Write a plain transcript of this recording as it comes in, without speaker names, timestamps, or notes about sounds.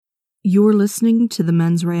You're listening to the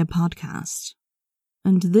Mens Rea podcast,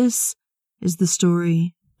 and this is the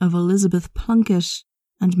story of Elizabeth Plunkett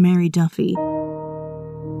and Mary Duffy.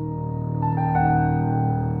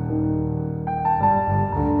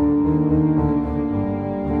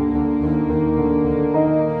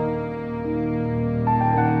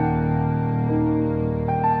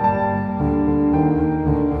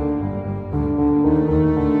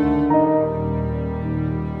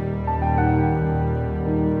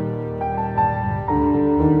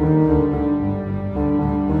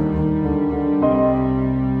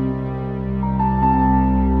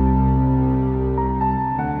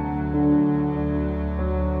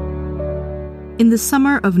 In the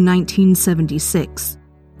summer of 1976,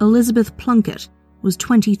 Elizabeth Plunkett was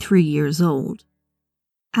 23 years old.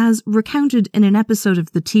 As recounted in an episode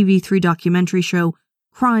of the TV3 documentary show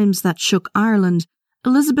Crimes That Shook Ireland,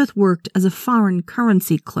 Elizabeth worked as a foreign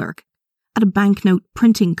currency clerk at a banknote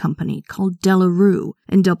printing company called De La Rue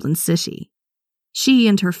in Dublin City. She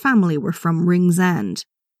and her family were from Ringsend.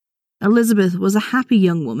 Elizabeth was a happy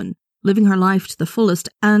young woman, living her life to the fullest,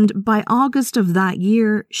 and by August of that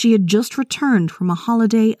year, she had just returned from a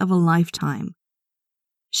holiday of a lifetime.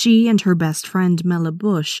 She and her best friend Mela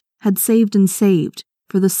Bush had saved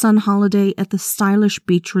for the sun holiday at the stylish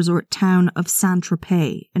beach resort town of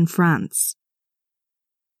Saint-Tropez in France.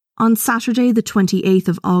 On Saturday, the 28th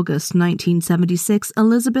of August 1976,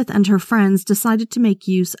 Elizabeth and her friends decided to make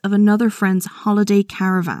use of another friend's holiday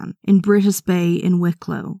caravan in Brittas Bay in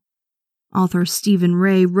Wicklow. Author Stephen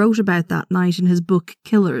Ray wrote about that night in his book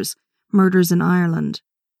Killers, Murders in Ireland.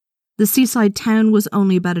 The seaside town was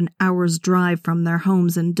only about an hour's drive from their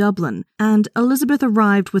homes in Dublin, and Elizabeth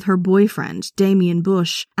arrived with her boyfriend, Damien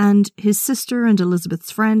Bush, and his sister and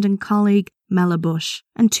Elizabeth's friend and colleague, Mela Bush,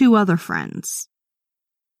 and two other friends.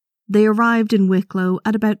 They arrived in Wicklow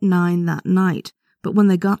at about 9 that night, but when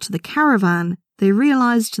they got to the caravan, they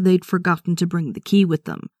realised they'd forgotten to bring the key with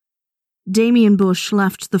them. Damien Bush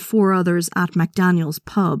left the four others at McDaniel's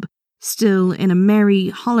pub, still in a merry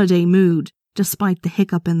holiday mood despite the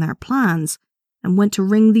hiccup in their plans, and went to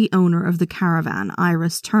ring the owner of the caravan,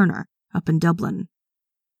 Iris Turner, up in Dublin.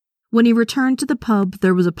 When he returned to the pub,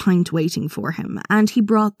 there was a pint waiting for him, and he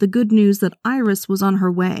brought the good news that Iris was on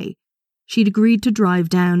her way. She'd agreed to drive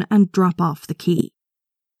down and drop off the key.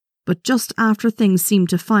 But just after things seemed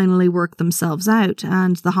to finally work themselves out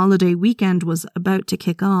and the holiday weekend was about to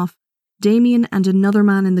kick off, Damien and another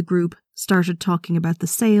man in the group started talking about the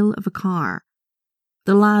sale of a car.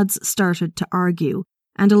 The lads started to argue,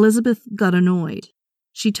 and Elizabeth got annoyed.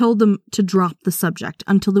 She told them to drop the subject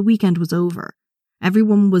until the weekend was over.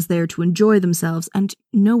 Everyone was there to enjoy themselves, and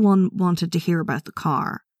no one wanted to hear about the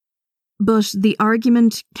car. But the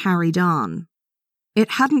argument carried on.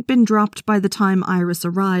 It hadn't been dropped by the time Iris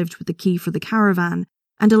arrived with the key for the caravan,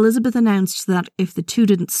 and Elizabeth announced that if the two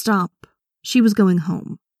didn't stop, she was going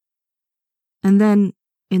home. And then,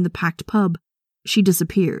 in the packed pub, she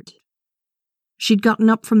disappeared. She'd gotten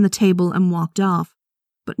up from the table and walked off,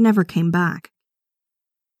 but never came back.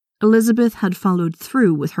 Elizabeth had followed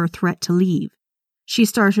through with her threat to leave. She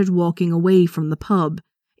started walking away from the pub,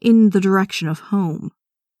 in the direction of home.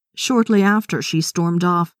 Shortly after she stormed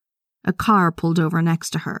off, a car pulled over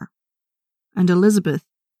next to her, and Elizabeth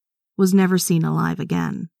was never seen alive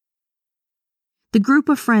again. The group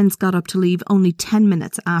of friends got up to leave only 10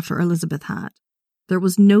 minutes after Elizabeth had. There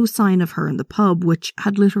was no sign of her in the pub, which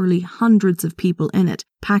had literally hundreds of people in it,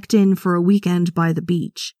 packed in for a weekend by the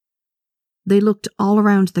beach. They looked all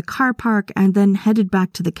around the car park and then headed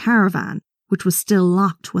back to the caravan, which was still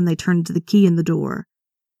locked when they turned the key in the door.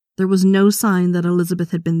 There was no sign that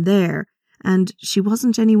Elizabeth had been there, and she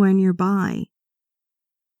wasn't anywhere nearby.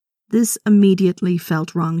 This immediately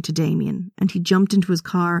felt wrong to Damien, and he jumped into his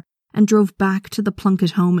car and drove back to the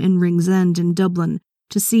Plunkett home in Ringsend in Dublin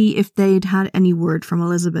to see if they'd had any word from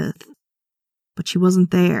Elizabeth. But she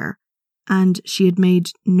wasn't there, and she had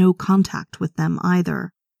made no contact with them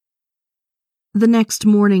either. The next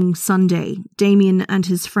morning, Sunday, Damien and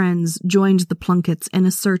his friends joined the Plunketts in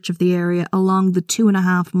a search of the area along the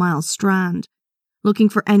 2.5-mile strand, looking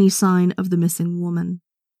for any sign of the missing woman.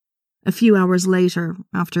 A few hours later,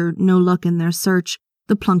 after no luck in their search,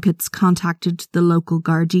 the Plunketts contacted the local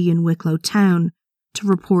Gardaí in Wicklow town to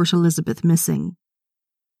report Elizabeth missing.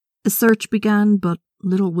 A search began, but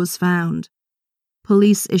little was found.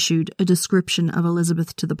 Police issued a description of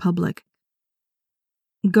Elizabeth to the public.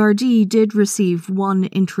 Gardaí did receive one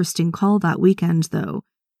interesting call that weekend, though.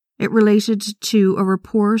 It related to a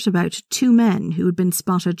report about two men who had been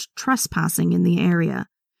spotted trespassing in the area,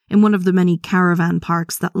 in one of the many caravan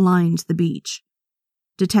parks that lined the beach.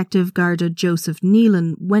 Detective Garda Joseph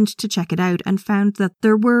Nealon went to check it out and found that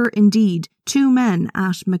there were indeed 2 men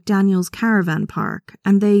at McDaniel's caravan park,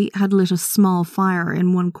 and they had lit a small fire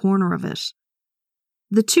in one corner of it.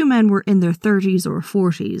 The 2 men were in their 30s or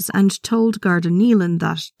 40s and told Garda Nealon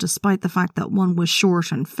that despite the fact that one was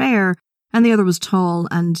short and fair and the other was tall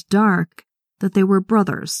and dark, that they were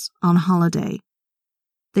brothers on holiday.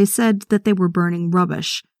 They said that they were burning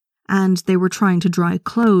rubbish, and they were trying to dry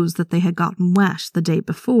clothes that they had gotten wet the day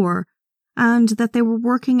before, and that they were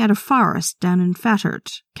working at a forest down in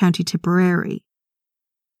Fethard, County Tipperary.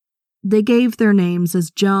 They gave their names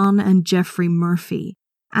as John and Geoffrey Murphy,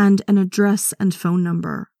 and an address and phone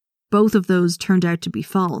number. Both of those turned out to be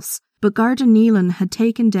false, but Garda Nealon had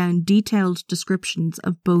taken down detailed descriptions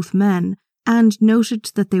of both men and noted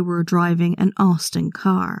that they were driving an Austin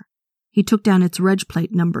car. He took down its reg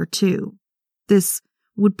plate number too. This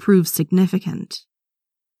would prove significant.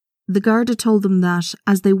 The Garda told them that,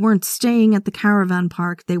 as they weren't staying at the caravan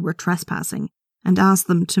park, they were trespassing, and asked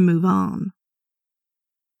them to move on.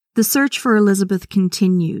 The search for Elizabeth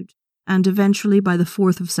continued, and eventually by the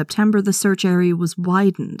 4th of September the search area was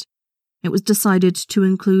widened. It was decided to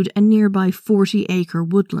include a nearby 40-acre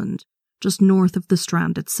woodland, just north of the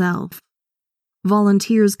Strand itself.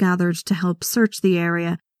 Volunteers gathered to help search the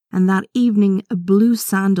area, and that evening a blue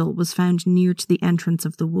sandal was found near to the entrance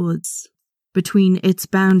of the woods, between its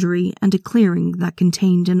boundary and a clearing that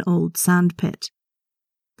contained an old sandpit.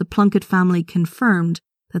 The Plunkett family confirmed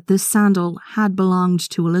that this sandal had belonged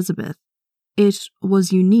to Elizabeth. It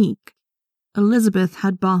was unique. Elizabeth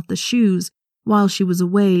had bought the shoes while she was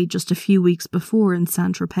away just a few weeks before in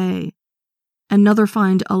Saint-Tropez. Another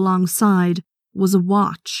find alongside was a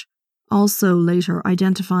watch, also later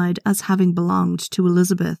identified as having belonged to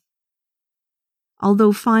Elizabeth.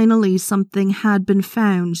 Although finally something had been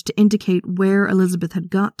found to indicate where Elizabeth had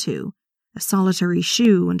got to, a solitary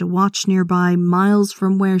shoe and a watch nearby miles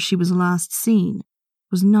from where she was last seen,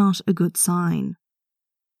 was not a good sign.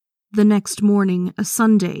 The next morning, a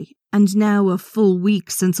Sunday, and now a full week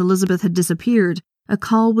since Elizabeth had disappeared, a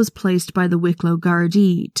call was placed by the Wicklow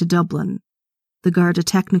Gardaí to Dublin. The Garda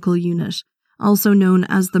Technical Unit, also known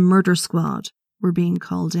as the Murder Squad, were being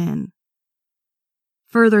called in.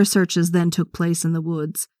 Further searches then took place in the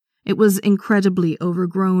woods. It was incredibly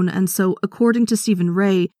overgrown, and so, according to Stephen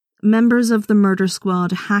Ray, members of the Murder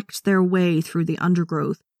Squad hacked their way through the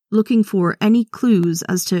undergrowth, looking for any clues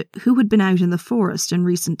as to who had been out in the forest in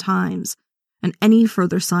recent times, and any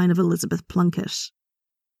further sign of Elizabeth Plunkett.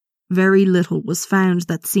 Very little was found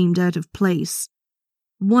that seemed out of place.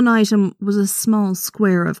 One item was a small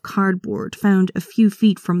square of cardboard found a few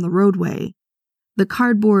feet from the roadway. The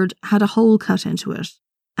cardboard had a hole cut into it,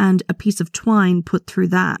 and a piece of twine put through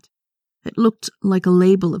that. It looked like a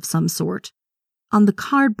label of some sort. On the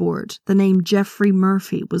cardboard, the name Geoffrey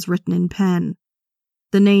Murphy was written in pen,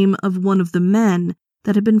 the name of one of the men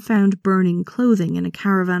that had been found burning clothing in a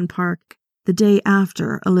caravan park the day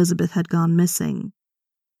after Elizabeth had gone missing.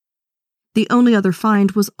 The only other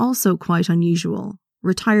find was also quite unusual.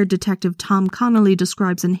 Retired detective Tom Connolly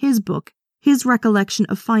describes in his book his recollection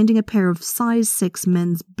of finding a pair of size 6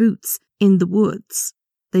 men's boots in the woods.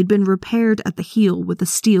 They'd been repaired at the heel with a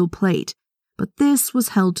steel plate, but this was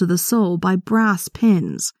held to the sole by brass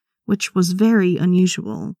pins, which was very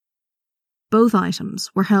unusual. Both items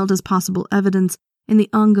were held as possible evidence in the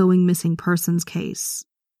ongoing missing persons case.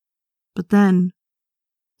 But then,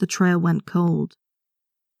 the trail went cold.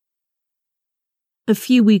 A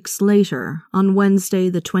few weeks later, on Wednesday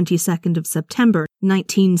the 22nd of September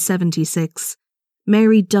 1976,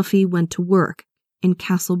 Mary Duffy went to work in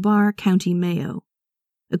Castlebar, County Mayo.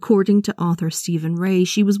 According to author Stephen Ray,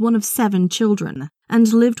 she was one of 7 children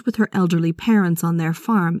and lived with her elderly parents on their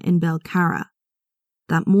farm in Belcarra.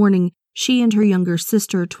 That morning, she and her younger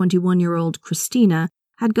sister, 21-year-old Christina,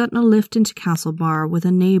 had gotten a lift into Castlebar with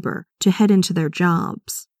a neighbour to head into their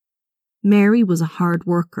jobs. Mary was a hard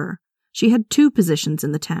worker. She had 2 positions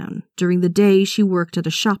in the town. During the day, she worked at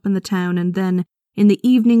a shop in the town, and then, in the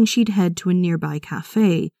evening, she'd head to a nearby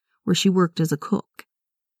cafe, where she worked as a cook.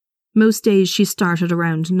 Most days she started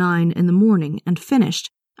around 9 in the morning and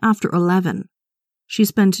finished after 11. She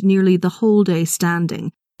spent nearly the whole day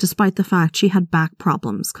standing, despite the fact she had back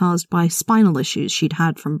problems caused by spinal issues she'd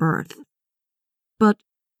had from birth. But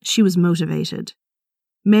she was motivated.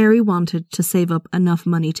 Mary wanted to save up enough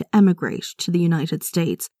money to emigrate to the United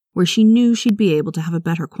States, where she knew she'd be able to have a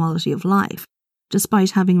better quality of life,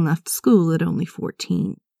 despite having left school at only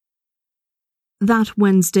 14. That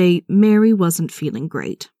Wednesday, Mary wasn't feeling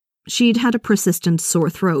great. She'd had a persistent sore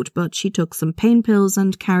throat, but she took some pain pills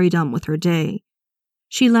and carried on with her day.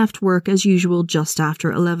 She left work as usual just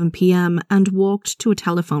after 11 p.m. and walked to a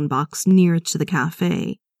telephone box near to the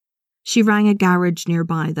cafe. She rang a garage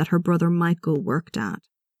nearby that her brother Michael worked at.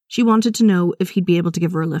 She wanted to know if he'd be able to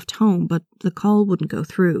give her a lift home, but the call wouldn't go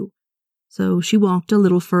through. So she walked a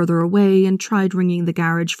little further away and tried ringing the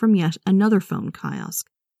garage from yet another phone kiosk,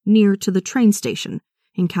 near to the train station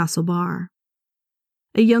in Castlebar.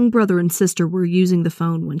 A young brother and sister were using the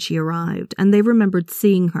phone when she arrived, and they remembered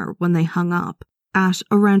seeing her when they hung up at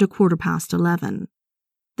around 11:15.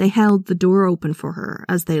 They held the door open for her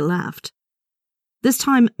as they left. This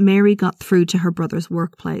time, Mary got through to her brother's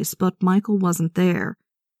workplace, but Michael wasn't there.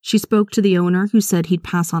 She spoke to the owner, who said he'd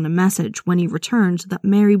pass on a message when he returned that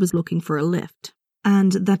Mary was looking for a lift,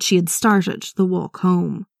 and that she had started the walk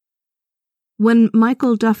home. When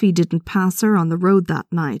Michael Duffy didn't pass her on the road that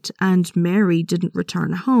night, and Mary didn't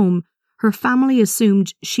return home, her family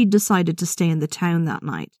assumed she'd decided to stay in the town that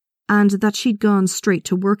night, and that she'd gone straight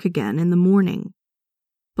to work again in the morning.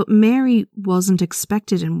 But Mary wasn't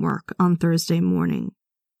expected in work on Thursday morning,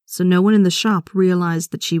 so no one in the shop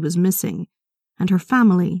realized that she was missing, and her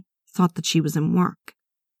family thought that she was in work.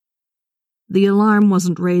 The alarm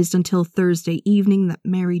wasn't raised until Thursday evening that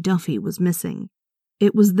Mary Duffy was missing.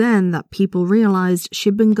 It was then that people realized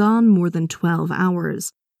she'd been gone more than 12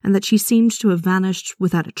 hours, and that she seemed to have vanished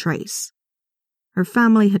without a trace. Her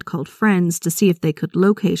family had called friends to see if they could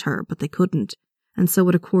locate her, but they couldn't, and so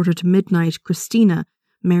at midnight, Christina,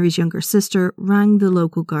 Mary's younger sister, rang the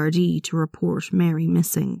local Gardaí to report Mary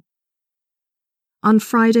missing. On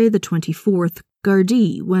Friday the 24th,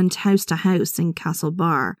 Gardaí went house to house in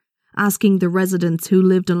Castlebar, asking the residents who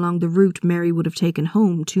lived along the route Mary would have taken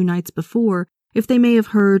home 2 nights before if they may have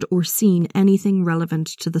heard or seen anything relevant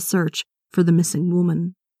to the search for the missing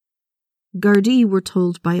woman. Gardaí were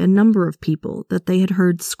told by a number of people that they had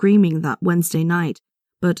heard screaming that Wednesday night,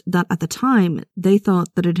 but that at the time they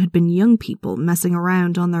thought that it had been young people messing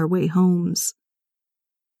around on their way homes.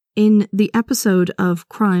 In the episode of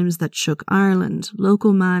Crimes That Shook Ireland,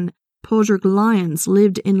 local man Padraig Lyons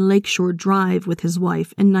lived in Lakeshore Drive with his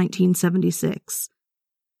wife in 1976.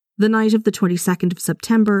 The night of the 22nd of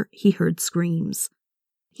September, he heard screams.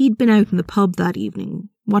 He'd been out in the pub that evening,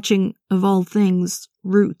 watching, of all things,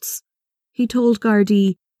 Roots. He told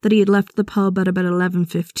Gardaí that he had left the pub at about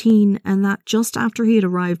 11:15 and that just after he had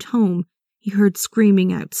arrived home, he heard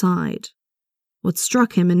screaming outside. What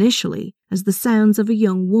struck him initially as the sounds of a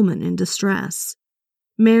young woman in distress.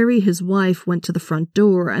 Mary, his wife, went to the front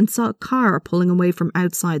door and saw a car pulling away from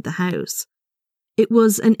outside the house. It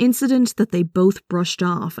was an incident that they both brushed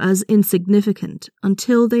off as insignificant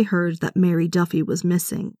until they heard that Mary Duffy was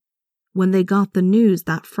missing. When they got the news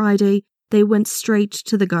that Friday, they went straight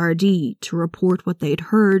to the Gardaí to report what they'd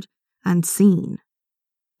heard and seen.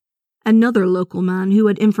 Another local man who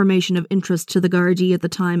had information of interest to the Gardaí at the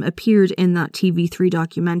time appeared in that TV3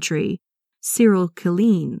 documentary. Cyril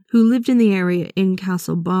Killeen, who lived in the area in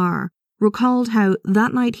Castlebar, recalled how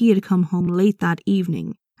that night he had come home late that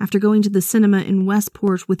evening after going to the cinema in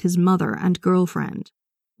Westport with his mother and girlfriend.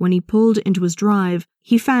 When he pulled into his drive,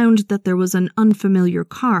 he found that there was an unfamiliar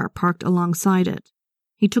car parked alongside it.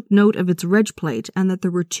 He took note of its reg plate and that there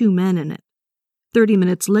were 2 men in it. 30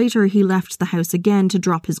 minutes later, he left the house again to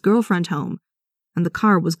drop his girlfriend home, and the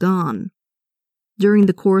car was gone. During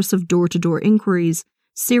the course of door-to-door inquiries,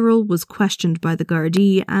 Cyril was questioned by the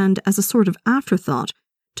Gardaí and, as a sort of afterthought,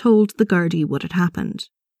 told the Gardaí what had happened.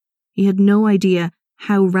 He had no idea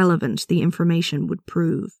how relevant the information would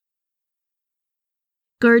prove.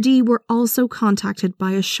 Gardaí were also contacted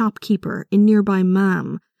by a shopkeeper in nearby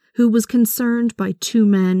Mam, who was concerned by 2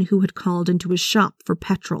 men who had called into his shop for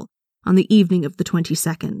petrol on the evening of the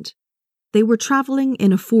 22nd. They were travelling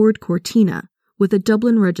in a Ford Cortina with a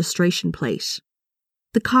Dublin registration plate.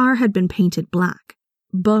 The car had been painted black,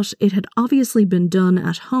 but it had obviously been done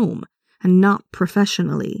at home and not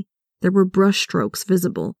professionally. There were brushstrokes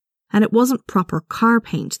visible, and it wasn't proper car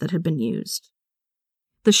paint that had been used.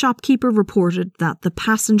 The shopkeeper reported that the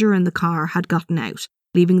passenger in the car had gotten out,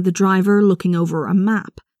 leaving the driver looking over a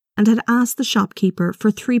map, and had asked the shopkeeper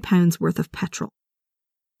for £3 worth of petrol.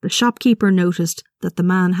 The shopkeeper noticed that the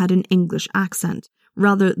man had an English accent,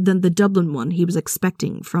 rather than the Dublin one he was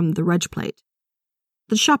expecting from the reg plate.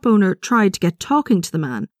 The shop owner tried to get talking to the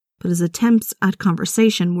man, but his attempts at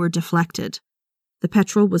conversation were deflected. The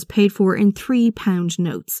petrol was paid for in £3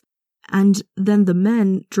 notes, and then the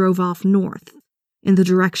men drove off north, in the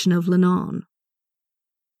direction of Lennon.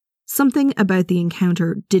 Something about the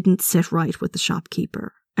encounter didn't sit right with the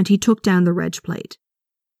shopkeeper, and he took down the reg plate.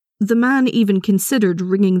 The man even considered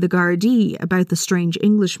ringing the Gardaí about the strange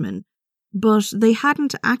Englishman, But they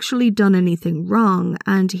hadn't actually done anything wrong,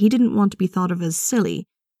 and he didn't want to be thought of as silly,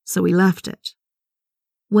 so he left it.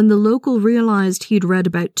 When the local realised he'd read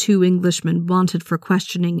about 2 Englishmen wanted for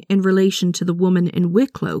questioning in relation to the woman in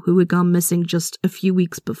Wicklow who had gone missing just a few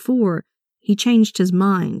weeks before, he changed his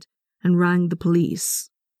mind and rang the police.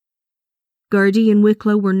 Gardaí and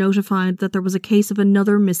Wicklow were notified that there was a case of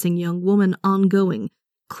another missing young woman ongoing,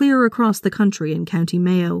 clear across the country in County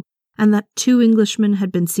Mayo, and that 2 Englishmen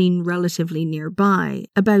had been seen relatively nearby,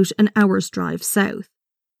 about an hour's drive south.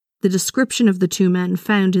 The description of the 2 men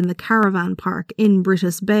found in the caravan park in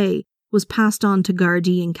Brittas Bay was passed on to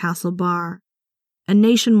Gardaí in Castlebar. A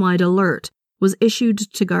nationwide alert was issued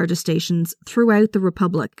to Garda stations throughout the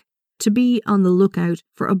Republic to be on the lookout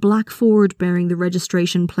for a black Ford bearing the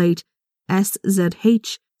registration plate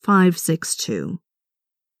SZH 562.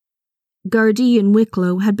 Gardaí in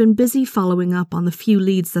Wicklow had been busy following up on the few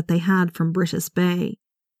leads that they had from Brittas Bay.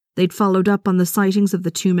 They'd followed up on the sightings of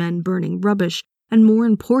the 2 men burning rubbish, and more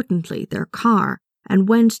importantly, their car, and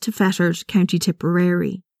went to Fethard, County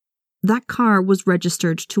Tipperary. That car was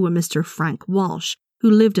registered to a Mr. Frank Walsh,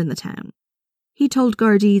 who lived in the town. He told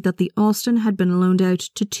Gardaí that the Austin had been loaned out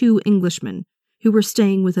to 2 Englishmen who were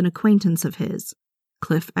staying with an acquaintance of his,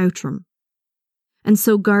 Cliff Outram. And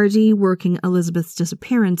so Gardaí, working Elizabeth's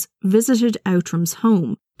disappearance, visited Outram's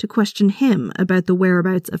home to question him about the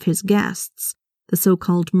whereabouts of his guests, the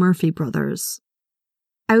so-called Murphy brothers.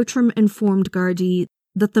 Outram informed Gardaí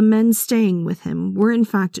that the men staying with him were in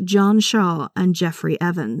fact John Shaw and Geoffrey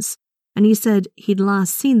Evans, and he said he'd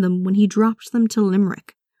last seen them when he dropped them to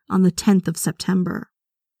Limerick on the 10th of September.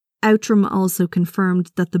 Outram also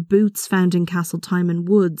confirmed that the boots found in Castletimon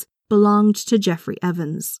Woods belonged to Geoffrey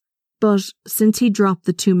Evans, but since he dropped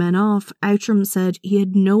the 2 men off, Outram said he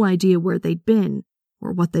had no idea where they'd been,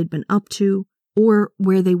 or what they'd been up to, or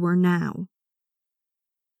where they were now.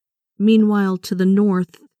 Meanwhile, to the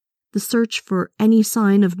north, the search for any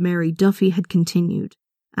sign of Mary Duffy had continued,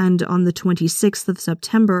 and on the 26th of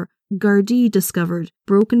September, Gardaí discovered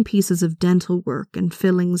broken pieces of dental work and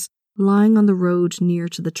fillings lying on the road near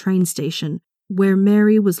to the train station, where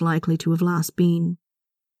Mary was likely to have last been.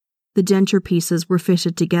 The denture pieces were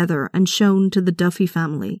fitted together and shown to the Duffy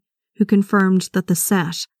family, who confirmed that the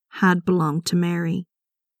set had belonged to Mary.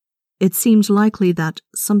 It seemed likely that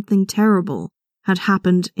something terrible had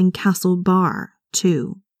happened in Castlebar,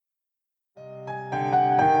 too.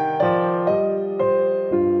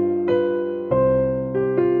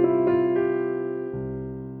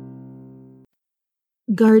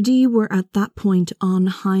 Gardaí were at that point on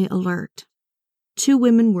high alert. 2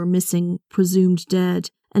 women were missing, presumed dead,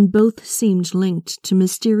 and both seemed linked to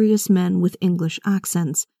mysterious men with English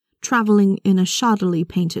accents, travelling in a shoddily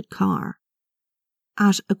painted car.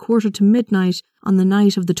 At midnight on the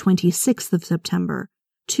night of the 26th of September,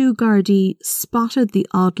 2 Gardaí spotted the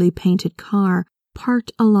oddly painted car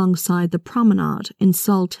parked alongside the promenade in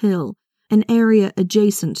Salt Hill, an area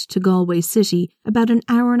adjacent to Galway City, about an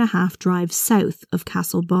hour-and-a-half drive south of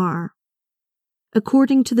Castlebar.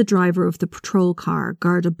 According to the driver of the patrol car,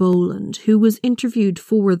 Garda Boland, who was interviewed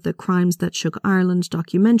for the Crimes That Shook Ireland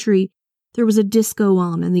documentary, there was a disco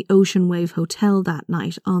on in the Ocean Wave Hotel that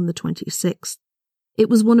night on the 26th. It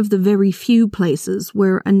was one of the very few places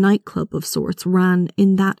where a nightclub of sorts ran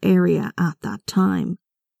in that area at that time.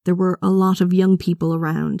 There were a lot of young people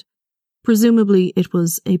around. Presumably it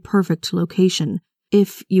was a perfect location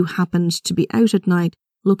if you happened to be out at night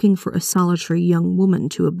looking for a solitary young woman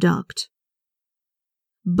to abduct.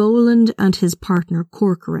 Boland and his partner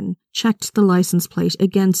Corcoran checked the licence plate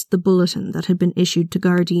against the bulletin that had been issued to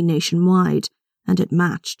Gardaí nationwide, and it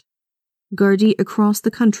matched. Gardaí across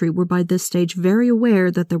the country were by this stage very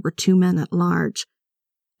aware that there were 2 men at large.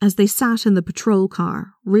 As they sat in the patrol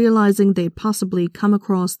car, realising they'd possibly come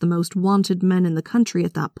across the most wanted men in the country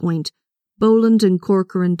at that point, Boland and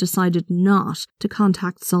Corcoran decided not to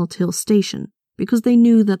contact Salt Hill Station because they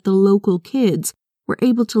knew that the local kids were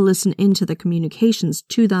able to listen into the communications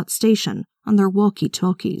to that station on their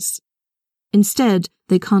walkie-talkies. Instead,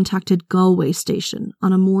 they contacted Galway Station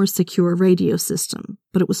on a more secure radio system,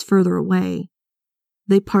 but it was further away.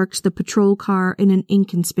 They parked the patrol car in an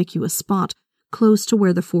inconspicuous spot close to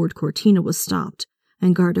where the Ford Cortina was stopped,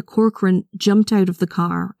 and Garda Corcoran jumped out of the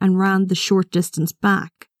car and ran the short distance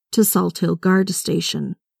back to Salt Hill Garda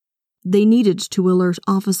Station. They needed to alert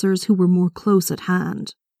officers who were more close at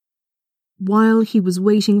hand. While he was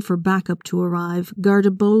waiting for backup to arrive,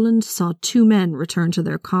 Garda Boland saw 2 men return to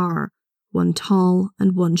their car, one tall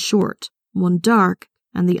and one short, one dark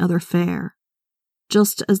and the other fair.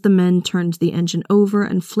 Just as the men turned the engine over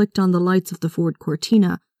and flicked on the lights of the Ford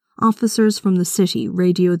Cortina, officers from the city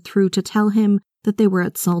radioed through to tell him that they were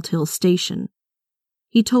at Salthill Station.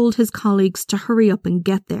 He told his colleagues to hurry up and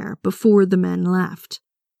get there before the men left.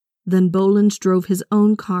 Then Boland drove his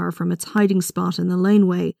own car from its hiding spot in the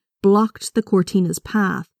laneway, blocked the Cortinas'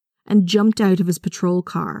 path, and jumped out of his patrol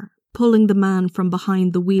car, pulling the man from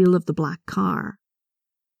behind the wheel of the black car.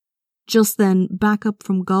 Just then, backup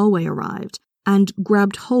from Galway arrived and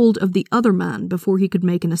grabbed hold of the other man before he could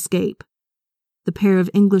make an escape. The pair of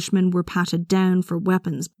Englishmen were patted down for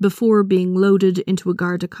weapons before being loaded into a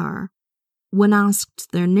Garda car. When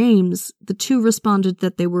asked their names, the two responded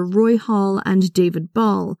that they were Roy Hall and David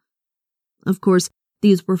Ball. Of course,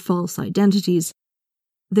 these were false identities.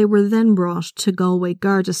 They were then brought to Galway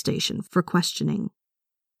Garda Station for questioning.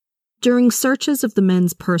 During searches of the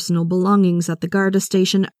men's personal belongings at the Garda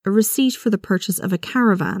Station, a receipt for the purchase of a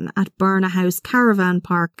caravan at Barna House Caravan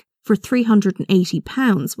Park for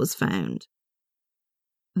 £380 was found.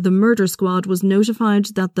 The murder squad was notified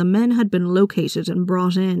that the men had been located and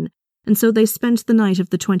brought in, and so they spent the night of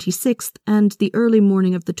the 26th and the early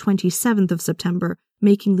morning of the 27th of September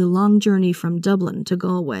making the long journey from Dublin to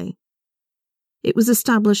Galway. It was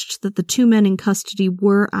established that the two men in custody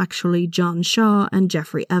were actually John Shaw and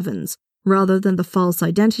Geoffrey Evans, rather than the false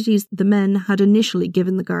identities the men had initially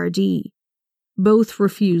given the Gardaí. Both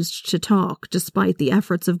refused to talk, despite the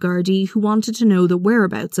efforts of Gardaí who wanted to know the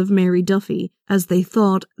whereabouts of Mary Duffy, as they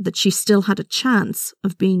thought that she still had a chance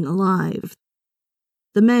of being alive.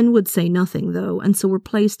 The men would say nothing, though, and so were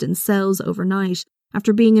placed in cells overnight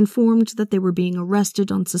after being informed that they were being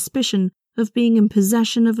arrested on suspicion of being in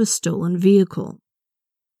possession of a stolen vehicle.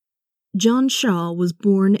 John Shaw was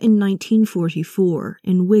born in 1944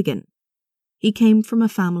 in Wigan. He came from a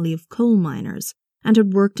family of coal miners and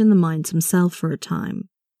had worked in the mines himself for a time,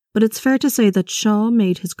 but it's fair to say that Shaw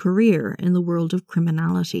made his career in the world of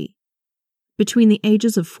criminality. Between the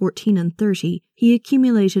ages of 14 and 30, he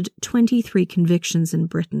accumulated 23 convictions in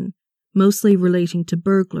Britain, mostly relating to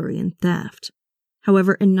burglary and theft.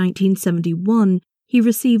 However, in 1971, he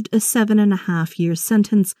received a 7.5-year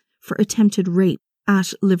sentence for attempted rape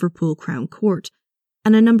at Liverpool Crown Court,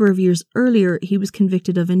 and a number of years earlier he was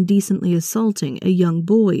convicted of indecently assaulting a young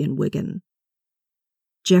boy in Wigan.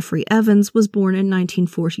 Geoffrey Evans was born in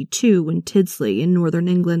 1942 in Tidsley in northern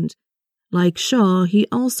England. Like Shaw, he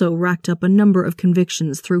also racked up a number of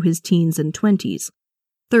convictions through his teens and 20s,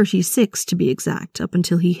 36 to be exact, up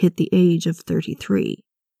until he hit the age of 33.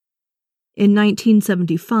 In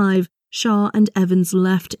 1975, Shaw and Evans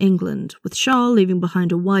left England, with Shaw leaving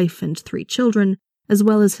behind a wife and 3 children, as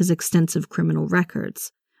well as his extensive criminal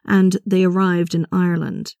records, and they arrived in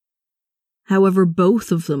Ireland. However,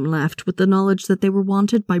 both of them left with the knowledge that they were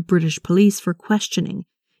wanted by British police for questioning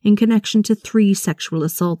in connection to 3 sexual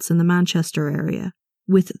assaults in the Manchester area,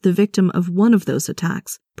 with the victim of one of those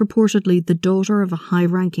attacks purportedly the daughter of a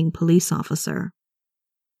high-ranking police officer.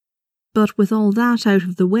 But with all that out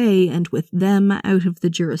of the way and with them out of the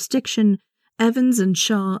jurisdiction, Evans and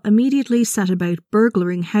Shaw immediately set about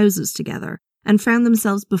burglaring houses together and found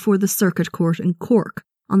themselves before the Circuit Court in Cork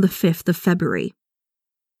on the 5th of February.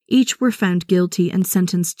 Each were found guilty and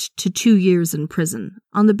sentenced to 2 years in prison,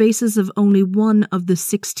 on the basis of only one of the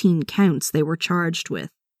 16 counts they were charged with.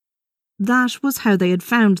 That was how they had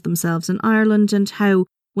found themselves in Ireland, and how,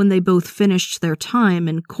 when they both finished their time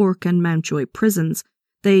in Cork and Mountjoy prisons,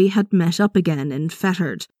 they had met up again in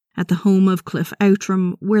Fethard, at the home of Cliff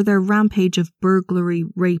Outram, where their rampage of burglary,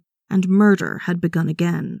 rape and murder had begun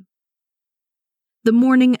again. The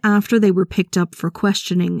morning after they were picked up for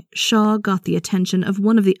questioning, Shaw got the attention of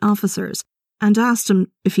one of the officers and asked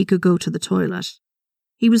him if he could go to the toilet.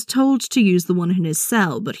 He was told to use the one in his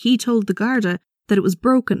cell, but he told the Garda that it was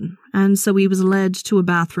broken, and so he was led to a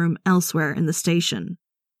bathroom elsewhere in the station.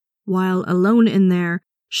 While alone in there,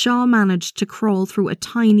 Shaw managed to crawl through a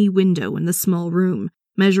tiny window in the small room,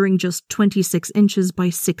 measuring just 26 inches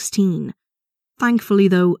by 16. Thankfully,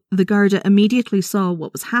 though, the Garda immediately saw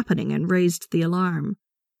what was happening and raised the alarm.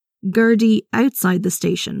 Gardaí outside the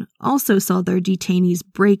station also saw their detainees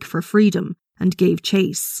break for freedom and gave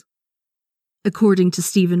chase. According to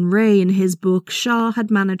Stephen Ray in his book, Shaw had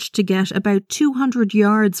managed to get about 200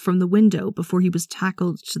 yards from the window before he was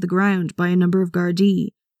tackled to the ground by a number of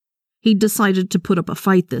Gardaí. He'd decided to put up a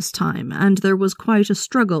fight this time, and there was quite a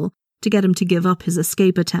struggle to get him to give up his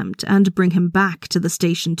escape attempt and bring him back to the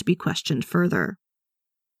station to be questioned further.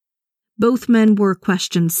 Both men were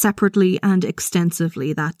questioned separately and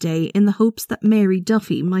extensively that day in the hopes that Mary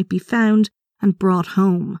Duffy might be found and brought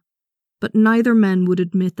home, but neither man would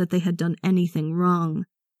admit that they had done anything wrong.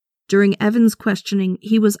 During Evans' questioning,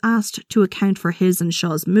 he was asked to account for his and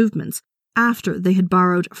Shaw's movements after they had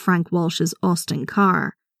borrowed Frank Walsh's Austin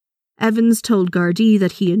car. Evans told Gardaí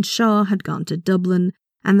that he and Shaw had gone to Dublin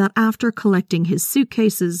and that after collecting his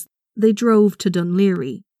suitcases, they drove to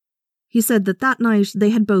Dunleary. He said that night they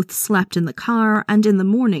had both slept in the car and in the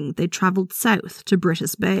morning they travelled south to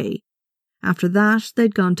Brittas Bay. After that,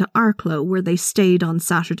 they'd gone to Arklow where they stayed on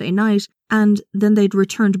Saturday night and then they'd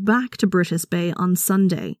returned back to Brittas Bay on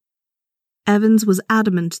Sunday. Evans was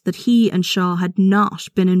adamant that he and Shaw had not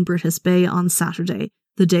been in Brittas Bay on Saturday,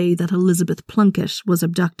 the day that Elizabeth Plunkett was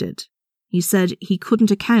abducted. He said he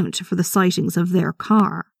couldn't account for the sightings of their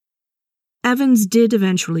car. Evans did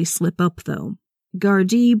eventually slip up, though.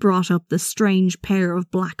 Gardaí brought up the strange pair of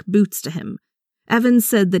black boots to him. Evans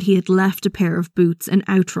said that he had left a pair of boots in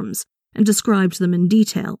Outram's and described them in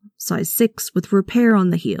detail, size 6 with repair on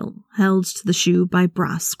the heel, held to the shoe by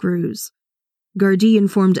brass screws. Gardaí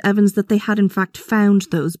informed Evans that they had in fact found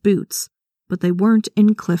those boots, but they weren't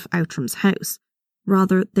in Cliff Outram's house.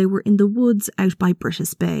 Rather, they were in the woods out by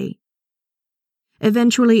Brittas Bay.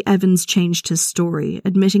 Eventually, Evans changed his story,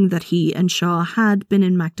 admitting that he and Shaw had been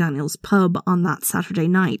in McDaniel's pub on that Saturday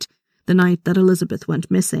night, the night that Elizabeth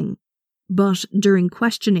went missing. But during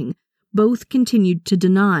questioning, both continued to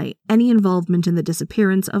deny any involvement in the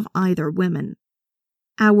disappearance of either women.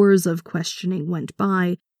 Hours of questioning went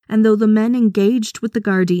by, and though the men engaged with the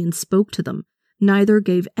Gardaí and spoke to them, neither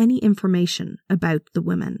gave any information about the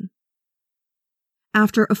women.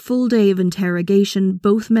 After a full day of interrogation,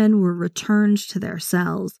 both men were returned to their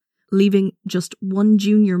cells, leaving just one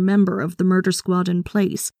junior member of the murder squad in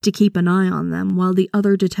place to keep an eye on them while the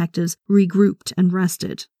other detectives regrouped and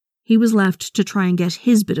rested. He was left to try and get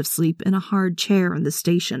his bit of sleep in a hard chair in the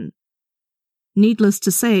station. Needless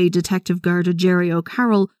to say, Detective Garda Jerry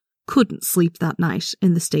O'Carroll couldn't sleep that night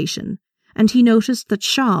in the station, and he noticed that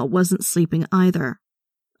Shaw wasn't sleeping either.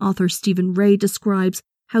 Author Stephen Ray describes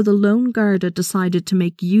how the lone Garda decided to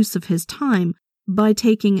make use of his time by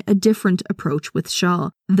taking a different approach with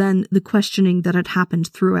Shaw than the questioning that had happened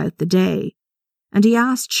throughout the day, and he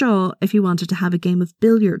asked Shaw if he wanted to have a game of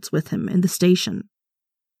billiards with him in the station.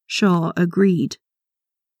 Shaw agreed.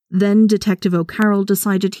 Then Detective O'Carroll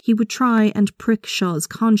decided he would try and prick Shaw's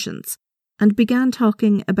conscience and began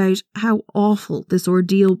talking about how awful this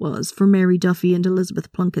ordeal was for Mary Duffy and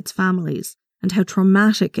Elizabeth Plunkett's families, and how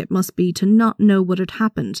traumatic it must be to not know what had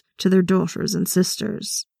happened to their daughters and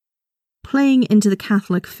sisters. Playing into the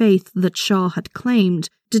Catholic faith that Shaw had claimed,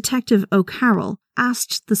 Detective O'Carroll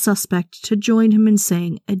asked the suspect to join him in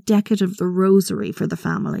saying a decade of the rosary for the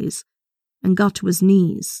families, and got to his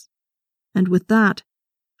knees. And with that,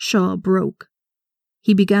 Shaw broke.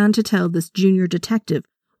 He began to tell this junior detective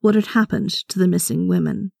what had happened to the missing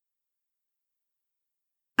women.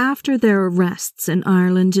 After their arrests in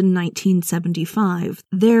Ireland in 1975,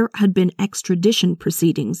 there had been extradition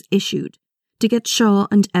proceedings issued to get Shaw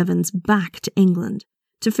and Evans back to England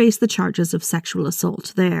to face the charges of sexual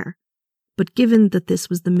assault there. But given that this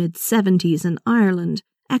was the mid-70s in Ireland,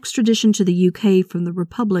 extradition to the UK from the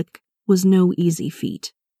Republic was no easy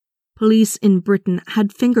feat. Police in Britain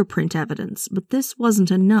had fingerprint evidence, but this wasn't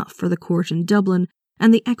enough for the court in Dublin,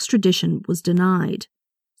 and the extradition was denied.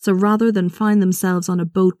 So rather than find themselves on a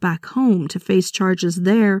boat back home to face charges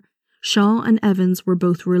there, Shaw and Evans were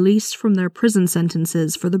both released from their prison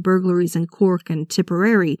sentences for the burglaries in Cork and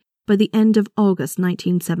Tipperary by the end of August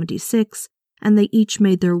 1976, and they each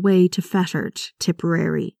made their way to Fethard,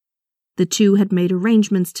 Tipperary. The two had made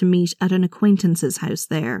arrangements to meet at an acquaintance's house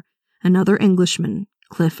there, another Englishman,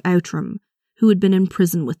 Cliff Outram, who had been in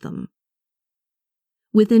prison with them.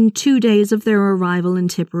 Within 2 days of their arrival in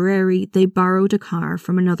Tipperary, they borrowed a car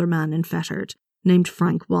from another man in Fethard, named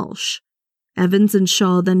Frank Walsh. Evans and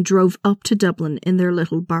Shaw then drove up to Dublin in their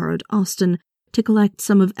little borrowed Austin to collect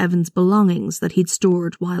some of Evans' belongings that he'd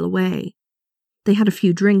stored while away. They had a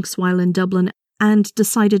few drinks while in Dublin and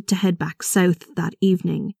decided to head back south that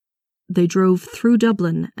evening. They drove through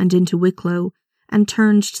Dublin and into Wicklow and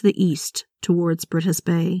turned to the east towards Brittas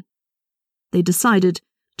Bay. They decided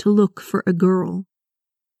to look for a girl.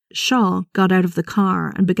 Shaw got out of the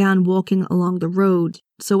car and began walking along the road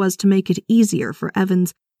so as to make it easier for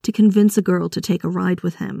Evans to convince a girl to take a ride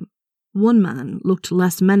with him. One man looked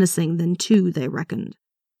less menacing than two, they reckoned.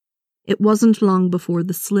 It wasn't long before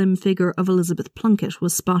the slim figure of Elizabeth Plunkett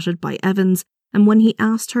was spotted by Evans, and when he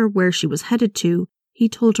asked her where she was headed to, he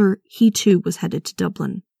told her he too was headed to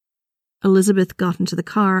Dublin. Elizabeth got into the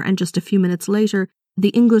car, and just a few minutes later, the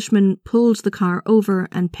Englishman pulled the car over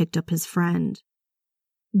and picked up his friend.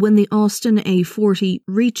 When the Austin A40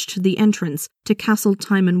 reached the entrance to Castle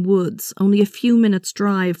Timon Woods, only a few minutes'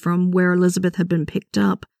 drive from where Elizabeth had been picked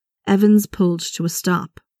up, Evans pulled to a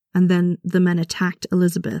stop, and then the men attacked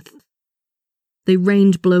Elizabeth. They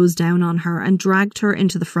rained blows down on her and dragged her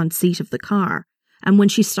into the front seat of the car, and when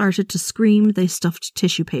she started to scream, they stuffed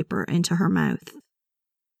tissue paper into her mouth.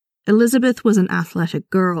 Elizabeth was an athletic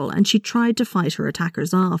girl, and she tried to fight her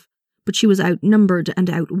attackers off, but she was outnumbered and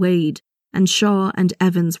outweighed, and Shaw and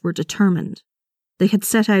Evans were determined. They had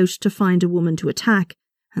set out to find a woman to attack,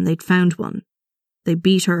 and they'd found one. They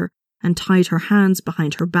beat her and tied her hands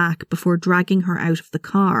behind her back before dragging her out of the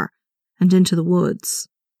car and into the woods.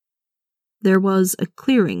 There was a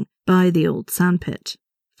clearing by the old sandpit,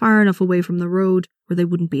 far enough away from the road where they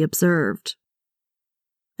wouldn't be observed.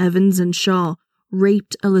 Evans and Shaw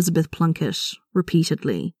raped Elizabeth Plunkett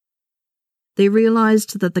repeatedly. They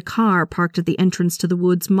realised that the car parked at the entrance to the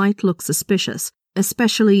woods might look suspicious,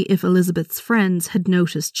 especially if Elizabeth's friends had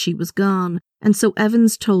noticed she was gone, and so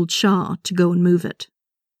Evans told Shaw to go and move it.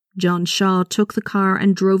 John Shaw took the car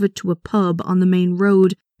and drove it to a pub on the main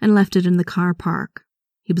road and left it in the car park.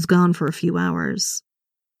 He was gone for a few hours.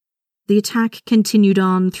 The attack continued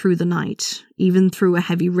on through the night, even through a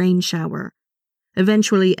heavy rain shower.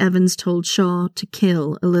 Eventually, Evans told Shaw to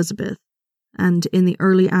kill Elizabeth, and in the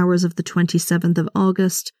early hours of the 27th of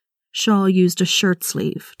August, Shaw used a shirt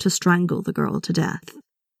sleeve to strangle the girl to death.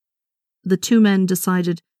 The two men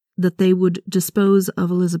decided that they would dispose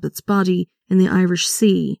of Elizabeth's body in the Irish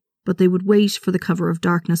Sea, but they would wait for the cover of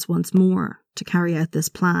darkness once more to carry out this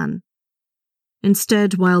plan.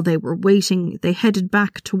 Instead, while they were waiting, they headed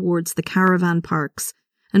back towards the caravan parks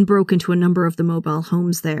and broke into a number of the mobile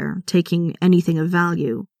homes there, taking anything of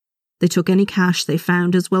value. They took any cash they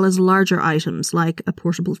found, as well as larger items like a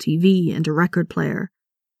portable TV and a record player.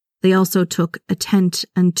 They also took a tent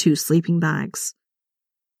and 2 sleeping bags.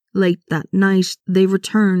 Late that night, they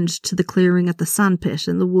returned to the clearing at the sandpit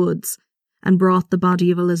in the woods and brought the body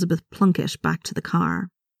of Elizabeth Plunkett back to the car.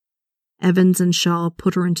 Evans and Shaw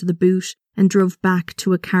put her into the boot and drove back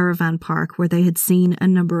to a caravan park where they had seen a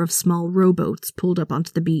number of small rowboats pulled up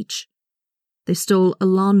onto the beach. They stole a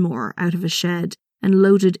lawnmower out of a shed and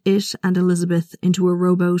loaded it and Elizabeth into a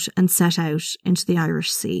rowboat and set out into the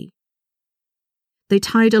Irish Sea. They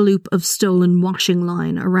tied a loop of stolen washing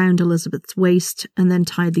line around Elizabeth's waist and then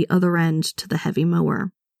tied the other end to the heavy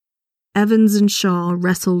mower. Evans and Shaw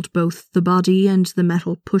wrestled both the body and the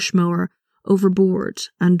metal push mower overboard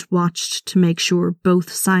and watched to make sure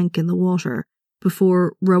both sank in the water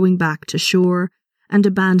before rowing back to shore and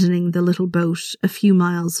abandoning the little boat a few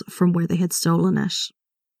miles from where they had stolen it.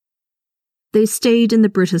 They stayed in the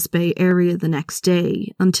Britas Bay area the next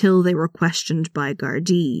day until they were questioned by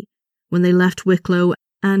Gardaí, when they left Wicklow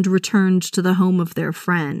and returned to the home of their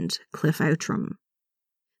friend, Cliff Outram.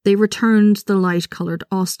 They returned the light-coloured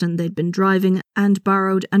Austin they'd been driving and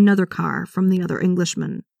borrowed another car from the other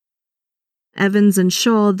Englishman. Evans and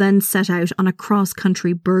Shaw then set out on a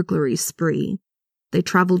cross-country burglary spree. They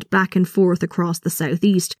travelled back and forth across the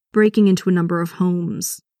southeast, breaking into a number of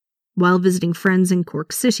homes. While visiting friends in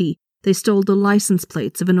Cork City, they stole the licence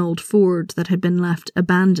plates of an old Ford that had been left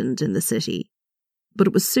abandoned in the city. But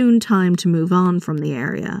it was soon time to move on from the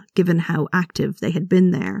area, given how active they had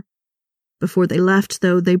been there. Before they left,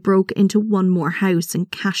 though, they broke into one more house in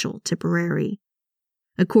Cashel, Tipperary.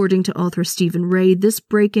 According to author Stephen Ray, this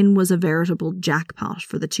break-in was a veritable jackpot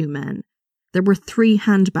for the two men. There were 3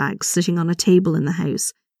 handbags sitting on a table in the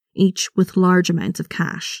house, each with large amounts of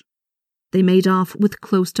cash. They made off with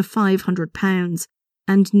close to £500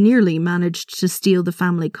 and nearly managed to steal the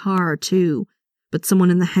family car too, but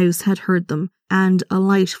someone in the house had heard them and a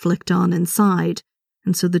light flicked on inside,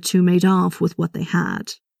 and so the two made off with what they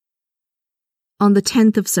had. On the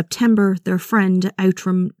 10th of September, their friend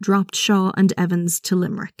Outram dropped Shaw and Evans to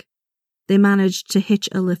Limerick. They managed to hitch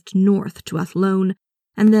a lift north to Athlone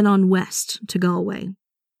and then on west to Galway.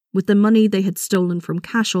 With the money they had stolen from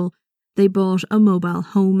Cashel, they bought a mobile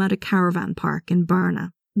home at a caravan park in Barna,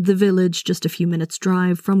 the village just a few minutes'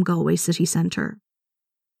 drive from Galway city centre.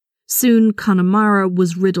 Soon Connemara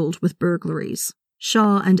was riddled with burglaries.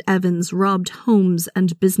 Shaw and Evans robbed homes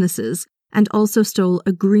and businesses and also stole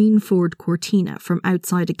a green Ford Cortina from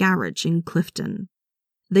outside a garage in Clifton.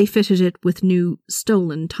 They fitted it with new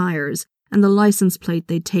stolen tyres and the licence plate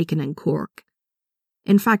they'd taken in Cork.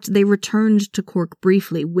 In fact, they returned to Cork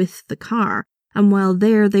briefly with the car, and while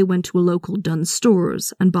there they went to a local Dunnes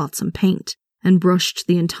Stores and bought some paint and brushed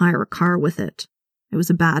the entire car with it. It was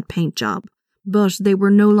a bad paint job, but they were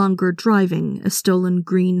no longer driving a stolen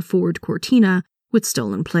green Ford Cortina with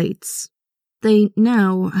stolen plates. They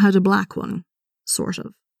now had a black one, sort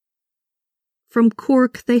of. From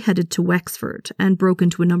Cork they headed to Wexford and broke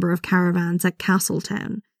into a number of caravans at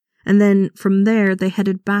Castletown, and then from there they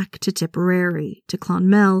headed back to Tipperary, to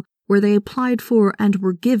Clonmel, where they applied for and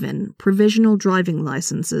were given provisional driving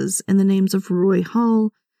licenses in the names of Roy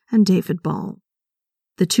Hall and David Ball.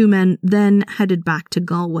 The two men then headed back to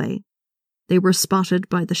Galway. They were spotted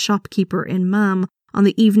by the shopkeeper in Mam on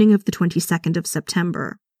the evening of the 22nd of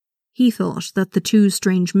September. He thought that the two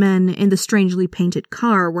strange men in the strangely painted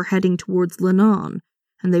car were heading towards Lunnane,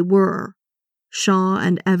 and they were. Shaw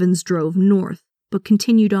and Evans drove north, but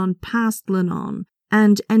continued on past Lunnane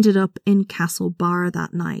and ended up in Castlebar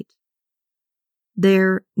that night.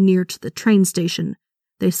 There, near to the train station,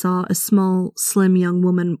 they saw a small, slim young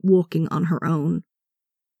woman walking on her own.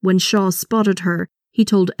 When Shaw spotted her, he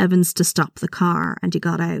told Evans to stop the car, and he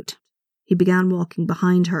got out. He began walking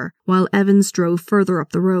behind her, while Evans drove further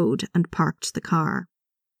up the road and parked the car.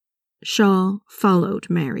 Shaw followed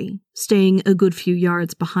Mary, staying a good few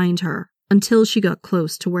yards behind her, until she got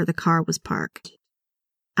close to where the car was parked.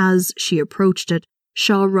 As she approached it,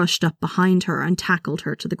 Shaw rushed up behind her and tackled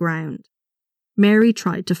her to the ground. Mary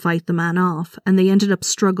tried to fight the man off, and they ended up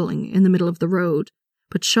struggling in the middle of the road,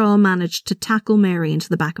 but Shaw managed to tackle Mary into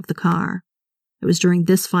the back of the car. It was during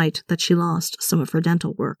this fight that she lost some of her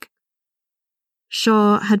dental work.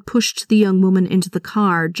 Shaw had pushed the young woman into the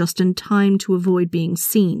car just in time to avoid being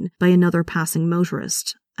seen by another passing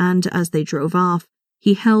motorist, and as they drove off,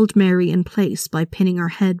 he held Mary in place by pinning her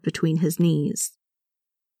head between his knees.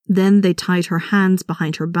 Then they tied her hands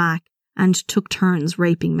behind her back and took turns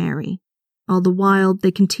raping Mary. All the while,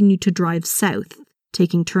 they continued to drive south,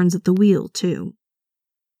 taking turns at the wheel too.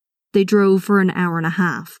 They drove for an hour and a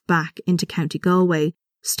half back into County Galway,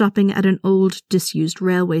 stopping at an old disused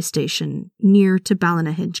railway station near to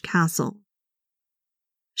Ballynahinch Castle.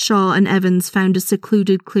 Shaw and Evans found a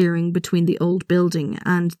secluded clearing between the old building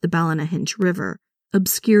and the Ballynahinch River,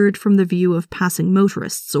 obscured from the view of passing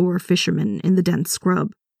motorists or fishermen in the dense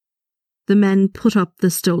scrub. The men put up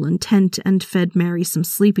the stolen tent and fed Mary some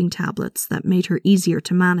sleeping tablets that made her easier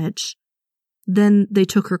to manage. Then they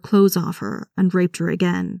took her clothes off her and raped her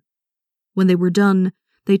again. When they were done,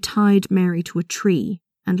 they tied Mary to a tree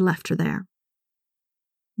and left her there.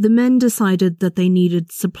 The men decided that they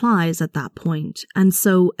needed supplies at that point, and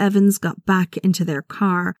so Evans got back into their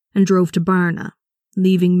car and drove to Barna,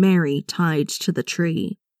 leaving Mary tied to the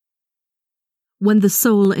tree. When the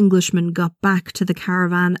sole Englishman got back to the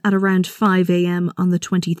caravan at around 5 a.m. on the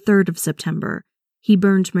 23rd of September, he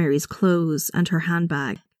burned Mary's clothes and her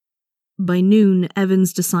handbag. By noon,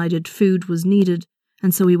 Evans decided food was needed,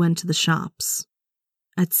 and so he went to the shops.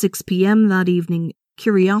 At 6 p.m. that evening,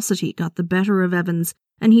 curiosity got the better of Evans,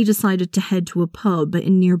 and he decided to head to a pub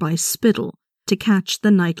in nearby Spittal to catch the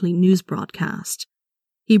nightly news broadcast.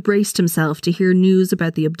 He braced himself to hear news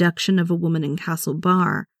about the abduction of a woman in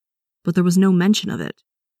Castlebar, but there was no mention of it.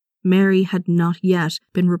 Mary had not yet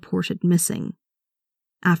been reported missing.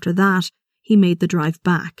 After that, he made the drive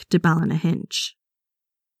back to Ballynahinch.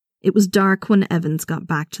 It was dark when Evans got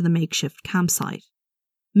back to the makeshift campsite.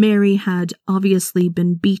 Mary had obviously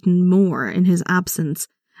been beaten more in his absence,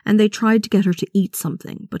 and they tried to get her to eat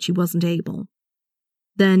something, but she wasn't able.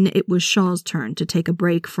 Then it was Shaw's turn to take a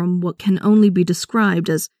break from what can only be described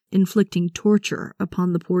as inflicting torture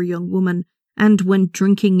upon the poor young woman, and went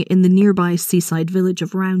drinking in the nearby seaside village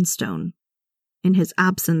of Roundstone. In his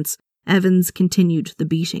absence, Evans continued the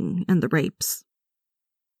beating and the rapes.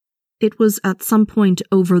 It was at some point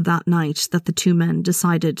over that night that the two men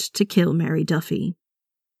decided to kill Mary Duffy.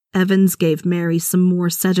 Evans gave Mary some more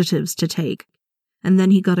sedatives to take, and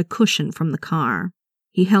then he got a cushion from the car.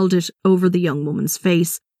 He held it over the young woman's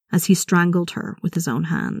face as he strangled her with his own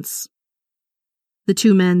hands. The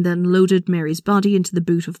two men then loaded Mary's body into the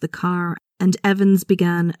boot of the car, and Evans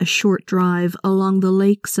began a short drive along the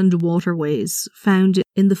lakes and waterways found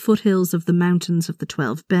in the foothills of the mountains of the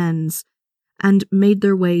 12 Bens, and made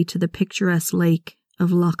their way to the picturesque lake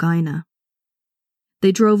of Loch Ina.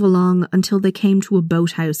 They drove along until they came to a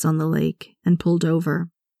boathouse on the lake and pulled over.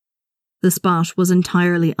 The spot was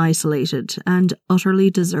entirely isolated and utterly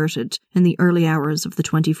deserted in the early hours of the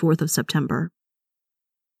 24th of September.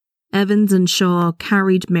 Evans and Shaw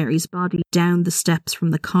carried Mary's body down the steps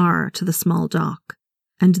from the car to the small dock,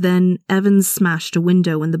 and then Evans smashed a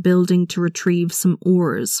window in the building to retrieve some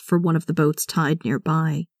oars for one of the boats tied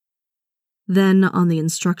nearby. Then, on the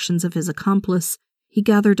instructions of his accomplice, he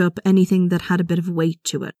gathered up anything that had a bit of weight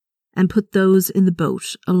to it and put those in the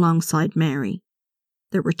boat alongside Mary.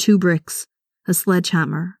 There were 2 bricks, a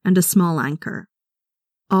sledgehammer, and a small anchor.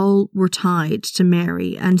 All were tied to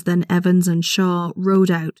Mary, and then Evans and Shaw rowed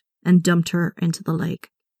out and dumped her into the lake.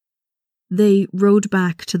 They rowed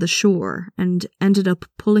back to the shore and ended up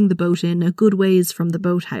pulling the boat in a good ways from the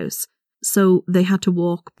boathouse, so they had to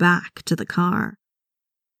walk back to the car.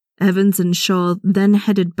 Evans and Shaw then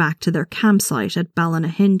headed back to their campsite at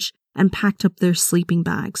Ballynahinch and packed up their sleeping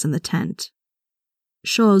bags in the tent.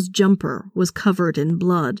 Shaw's jumper was covered in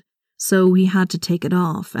blood, so he had to take it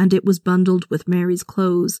off, and it was bundled with Mary's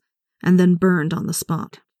clothes and then burned on the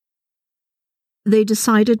spot. They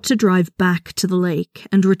decided to drive back to the lake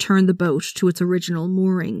and return the boat to its original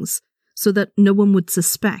moorings so that no one would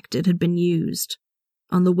suspect it had been used.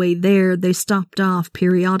 On the way there, they stopped off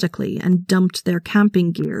periodically and dumped their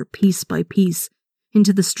camping gear piece by piece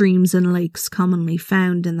into the streams and lakes commonly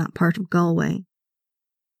found in that part of Galway.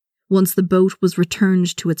 Once the boat was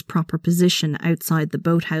returned to its proper position outside the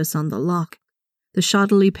boathouse on the loch, the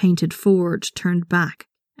shoddily painted Ford turned back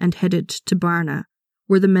and headed to Barna,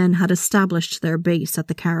 where the men had established their base at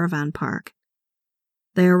the caravan park.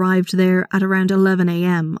 They arrived there at around 11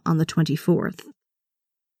 a.m. on the 24th.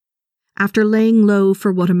 After laying low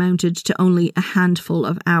for what amounted to only a handful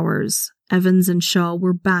of hours, Evans and Shaw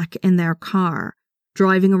were back in their car,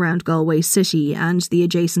 driving around Galway City and the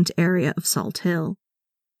adjacent area of Salt Hill.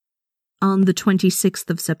 On the 26th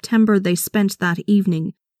of September, they spent that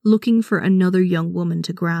evening looking for another young woman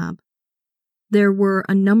to grab. There were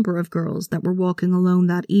a number of girls that were walking alone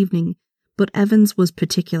that evening, but Evans was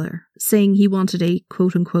particular, saying he wanted a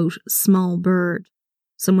quote-unquote small bird,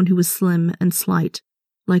 someone who was slim and slight,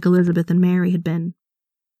 like Elizabeth and Mary had been.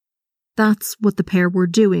 That's what the pair were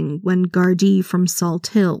doing when Gardaí from Salt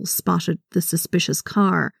Hill spotted the suspicious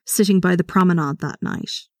car sitting by the promenade that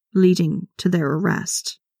night, leading to their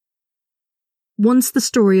arrest. Once the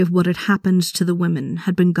story of what had happened to the women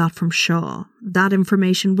had been got from Shaw, that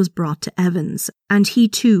information was brought to Evans, and he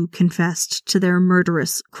too confessed to their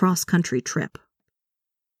murderous cross-country trip.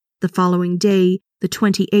 The following day, the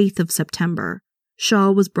 28th of September, Shaw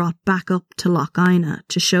was brought back up to Loch Ina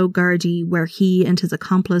to show Gardaí where he and his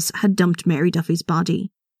accomplice had dumped Mary Duffy's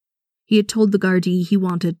body. He had told the Gardaí he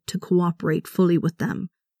wanted to cooperate fully with them,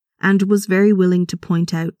 and was very willing to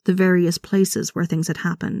point out the various places where things had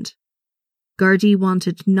happened. Gardaí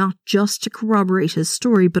wanted not just to corroborate his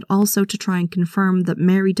story, but also to try and confirm that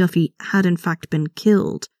Mary Duffy had in fact been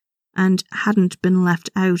killed, and hadn't been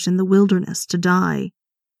left out in the wilderness to die.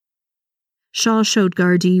 Shaw showed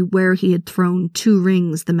Gardaí where he had thrown 2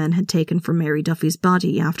 rings the men had taken from Mary Duffy's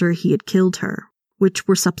body after he had killed her, which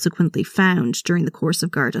were subsequently found during the course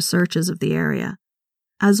of Garda searches of the area,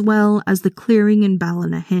 as well as the clearing in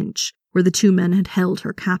Ballynahinch, where the 2 men had held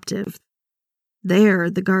her captive. There,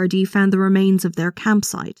 the Gardaí found the remains of their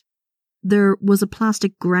campsite. There was a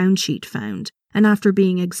plastic ground sheet found, and after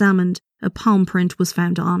being examined, a palm print was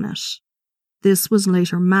found on it. This was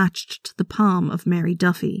later matched to the palm of Mary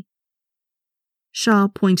Duffy. Shaw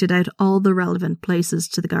pointed out all the relevant places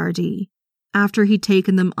to the Gardaí. After he'd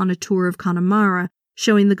taken them on a tour of Connemara,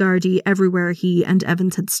 showing the Gardaí everywhere he and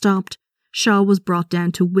Evans had stopped, Shaw was brought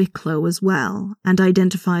down to Wicklow as well, and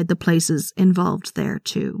identified the places involved there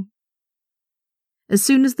too. As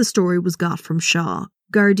soon as the story was got from Shaw,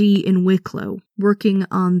 Gardaí in Wicklow, working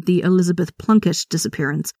on the Elizabeth Plunkett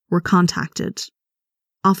disappearance, were contacted.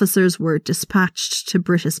 Officers were dispatched to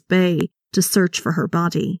Brittas Bay to search for her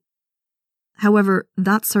body. However,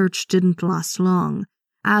 that search didn't last long,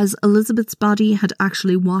 as Elizabeth's body had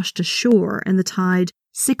actually washed ashore in the tide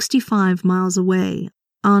 65 miles away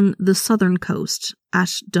on the southern coast at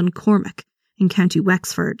Duncormac in County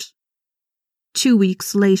Wexford. 2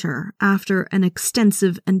 weeks later, after an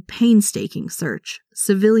extensive and painstaking search,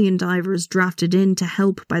 civilian divers drafted in to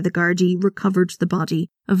help by the Gardaí recovered the body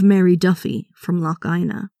of Mary Duffy from Loch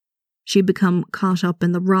Ina. She had become caught up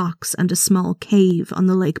in the rocks and a small cave on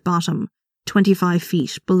the lake bottom, 25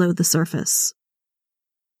 feet below the surface.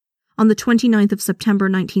 On the 29th of September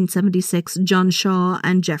 1976, John Shaw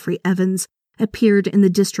and Geoffrey Evans appeared in the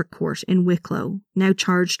district court in Wicklow, now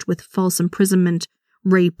charged with false imprisonment,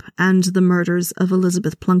 rape, and the murders of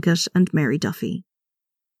Elizabeth Plunkett and Mary Duffy.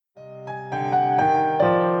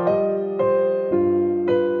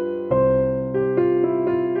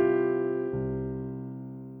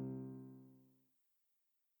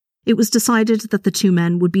 It was decided that the 2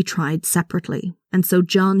 men would be tried separately, and so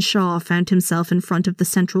John Shaw found himself in front of the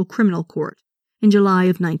Central Criminal Court in July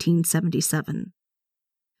of 1977.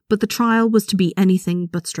 But the trial was to be anything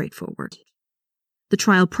but straightforward. The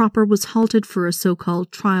trial proper was halted for a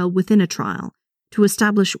so-called trial within a trial to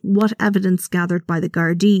establish what evidence gathered by the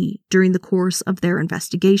Gardaí during the course of their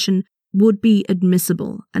investigation would be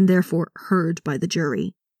admissible and therefore heard by the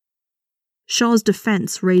jury. Shaw's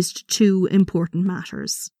defence raised 2 important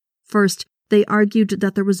matters. First, they argued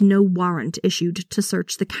that there was no warrant issued to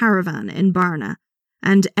search the caravan in Barna,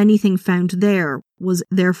 and anything found there was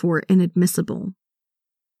therefore inadmissible.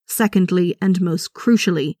 Secondly, and most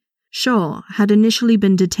crucially, Shaw had initially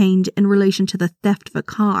been detained in relation to the theft of a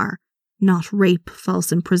car, not rape,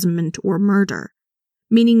 false imprisonment, or murder,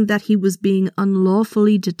 meaning that he was being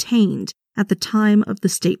unlawfully detained at the time of the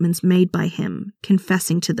statements made by him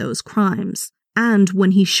confessing to those crimes, and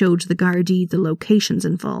when he showed the Gardaí the locations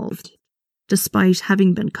involved, despite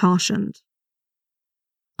having been cautioned.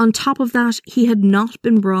 On top of that, he had not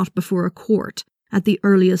been brought before a court at the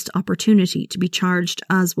earliest opportunity to be charged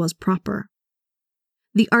as was proper.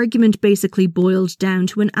 The argument basically boiled down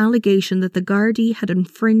to an allegation that the Gardaí had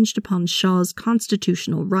infringed upon Shaw's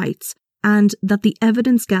constitutional rights and that the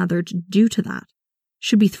evidence gathered due to that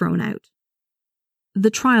should be thrown out. The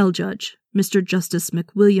trial judge, Mr. Justice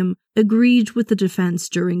McWilliam, agreed with the defence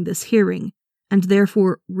during this hearing and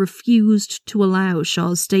therefore refused to allow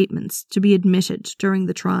Shaw's statements to be admitted during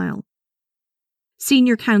the trial.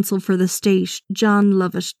 Senior counsel for the state, John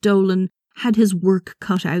Lovett Dolan, had his work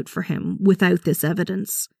cut out for him without this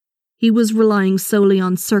evidence. He was relying solely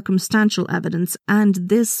on circumstantial evidence, and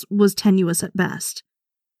this was tenuous at best.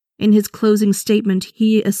 In his closing statement,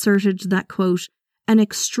 he asserted that, quote, an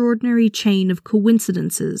extraordinary chain of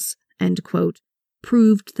coincidences, end quote,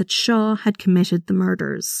 proved that Shaw had committed the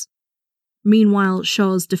murders. Meanwhile,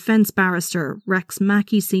 Shaw's defence barrister, Rex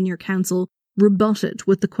Mackey, senior counsel, rebutted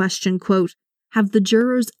with the question, quote, have the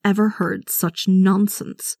jurors ever heard such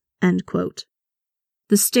nonsense? End quote.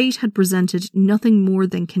 The state had presented nothing more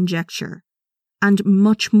than conjecture, and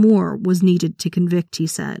much more was needed to convict, he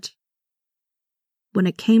said. When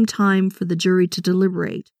it came time for the jury to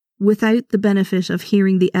deliberate, without the benefit of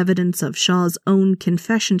hearing the evidence of Shaw's own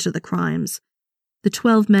confession to the crimes, the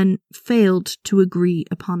 12 men failed to agree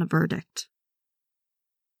upon a verdict.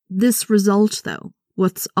 This result, though,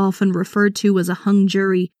 what's often referred to as a hung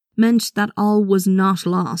jury, meant that all was not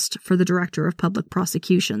lost for the Director of Public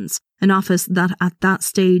Prosecutions, an office that at that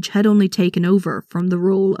stage had only taken over from the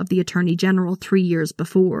role of the Attorney General 3 years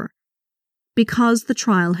before. Because the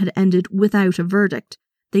trial had ended without a verdict,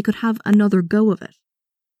 they could have another go of it.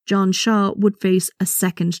 John Shaw would face a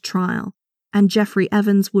second trial, and Jeffrey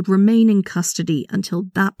Evans would remain in custody until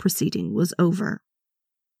that proceeding was over.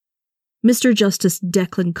 Mr. Justice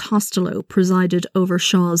Declan Costello presided over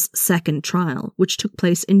Shaw's second trial, which took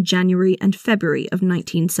place in January and February of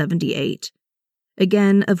 1978.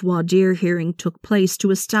 Again, a voir dire hearing took place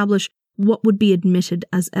to establish what would be admitted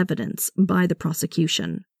as evidence by the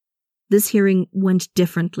prosecution. This hearing went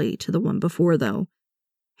differently to the one before, though.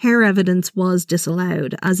 Hair evidence was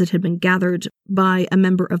disallowed, as it had been gathered by a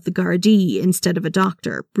member of the Gardaí instead of a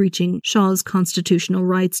doctor, breaching Shaw's constitutional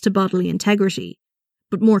rights to bodily integrity.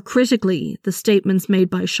 But more critically, the statements made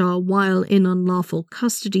by Shaw while in unlawful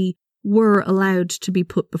custody were allowed to be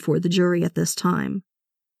put before the jury at this time.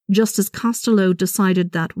 Justice Costello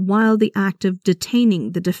decided that while the act of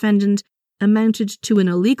detaining the defendant amounted to an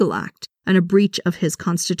illegal act and a breach of his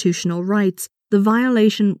constitutional rights, the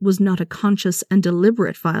violation was not a conscious and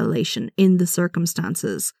deliberate violation in the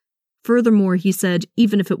circumstances. Furthermore, he said,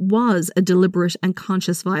 even if it was a deliberate and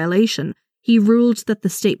conscious violation, he ruled that the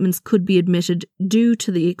statements could be admitted due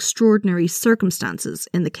to the extraordinary circumstances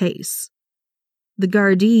in the case. The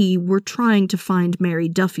Gardaí were trying to find Mary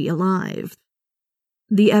Duffy alive.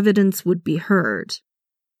 The evidence would be heard,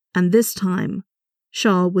 and this time,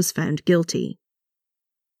 Shaw was found guilty.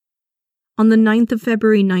 On the 9th of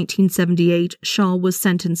February 1978, Shaw was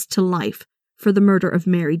sentenced to life for the murder of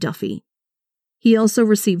Mary Duffy. He also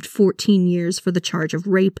received 14 years for the charge of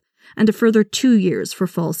rape and a further 2 years for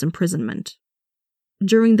false imprisonment.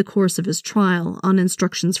 During the course of his trial, on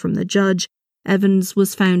instructions from the judge, Evans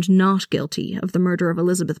was found not guilty of the murder of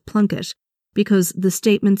Elizabeth Plunkett because the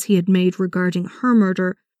statements he had made regarding her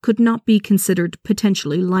murder could not be considered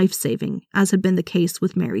potentially life-saving, as had been the case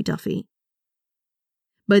with Mary Duffy.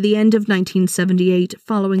 By the end of 1978,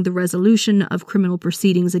 following the resolution of criminal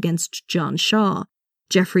proceedings against John Shaw,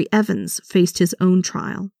 Jeffrey Evans faced his own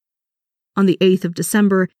trial. On the 8th of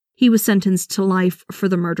December, he was sentenced to life for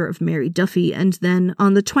the murder of Mary Duffy, and then,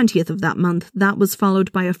 on the 20th of that month, that was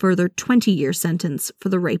followed by a further 20-year sentence for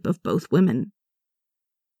the rape of both women.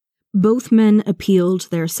 Both men appealed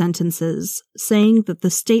their sentences, saying that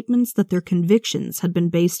the statements that their convictions had been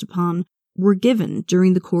based upon were given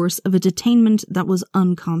during the course of a detainment that was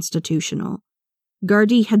unconstitutional.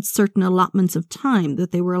 Gardaí had certain allotments of time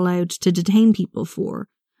that they were allowed to detain people for,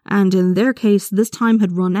 and in their case this time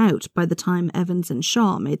had run out by the time Evans and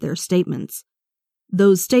Shaw made their statements.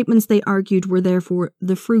 Those statements, they argued, were therefore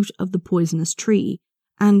the fruit of the poisonous tree,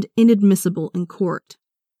 and inadmissible in court.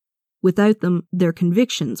 Without them, their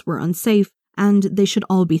convictions were unsafe, and they should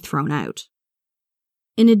all be thrown out.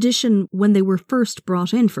 In addition, when they were first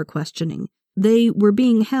brought in for questioning, They were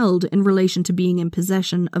being held in relation to being in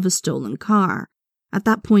possession of a stolen car. At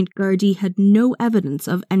that point, Gardaí had no evidence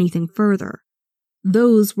of anything further.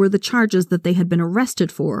 Those were the charges that they had been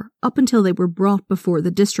arrested for up until they were brought before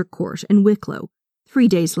the district court in Wicklow 3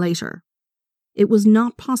 days later. It was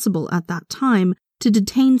not possible at that time to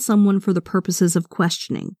detain someone for the purposes of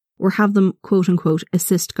questioning or have them quote-unquote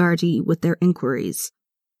assist Gardaí with their inquiries.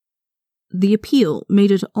 The appeal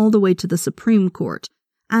made it all the way to the Supreme Court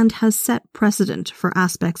and has set precedent for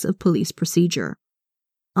aspects of police procedure.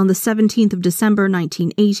 On the 17th of December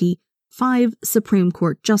 1980, 5 Supreme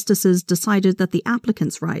Court justices decided that the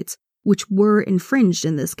applicant's rights, which were infringed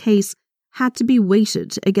in this case, had to be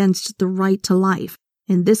weighted against the right to life,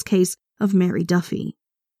 in this case of Mary Duffy.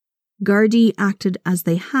 Gardaí acted as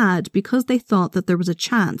they had because they thought that there was a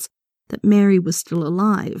chance that Mary was still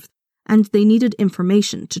alive, and they needed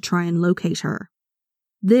information to try and locate her.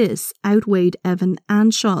 This outweighed Evan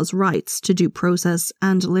and Shaw's rights to due process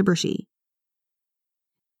and liberty.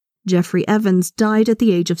 Jeffrey Evans died at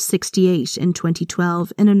the age of 68 in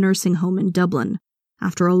 2012 in a nursing home in Dublin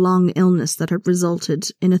after a long illness that had resulted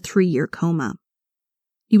in a 3-year coma.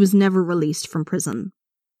 He was never released from prison.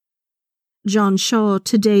 John Shaw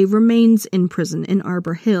today remains in prison in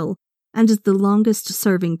Arbor Hill and is the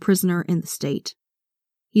longest-serving prisoner in the state.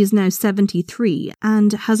 He is now 73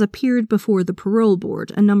 and has appeared before the parole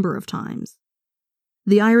board a number of times.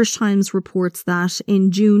 The Irish Times reports that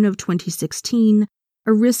in June of 2016,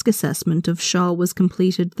 a risk assessment of Shaw was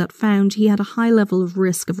completed that found he had a high level of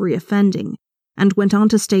risk of reoffending, and went on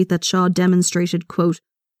to state that Shaw demonstrated, quote,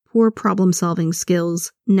 poor problem-solving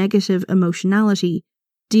skills, negative emotionality,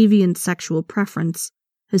 deviant sexual preference,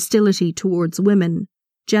 hostility towards women,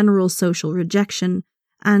 general social rejection,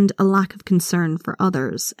 and a lack of concern for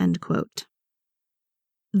others, end quote.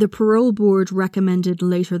 The parole board recommended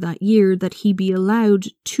later that year that he be allowed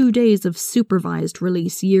 2 days of supervised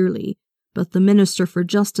release yearly, but the Minister for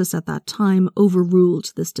Justice at that time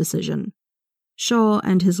overruled this decision. Shaw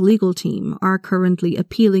and his legal team are currently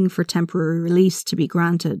appealing for temporary release to be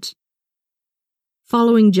granted.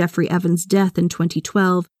 Following Jeffrey Evans' death in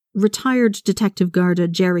 2012, retired Detective Garda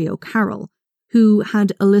Jerry O'Carroll, who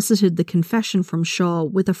had elicited the confession from Shaw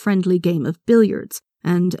with a friendly game of billiards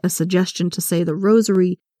and a suggestion to say the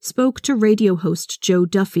rosary, spoke to radio host Joe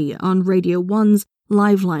Duffy on Radio 1's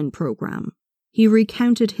Liveline programme. He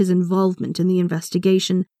recounted his involvement in the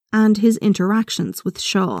investigation and his interactions with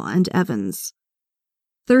Shaw and Evans.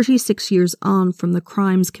 36 years on from the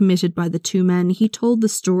crimes committed by the two men, he told the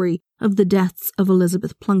story of the deaths of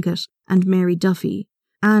Elizabeth Plunkett and Mary Duffy,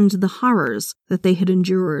 and the horrors that they had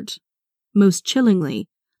endured. Most chillingly,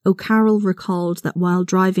 O'Carroll recalled that while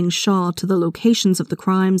driving Shaw to the locations of the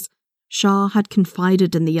crimes, Shaw had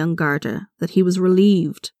confided in the young Garda that he was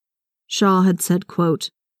relieved. Shaw had said,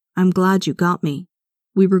 quote, I'm glad you got me.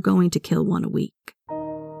 We were going to kill one a week.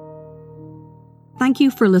 Thank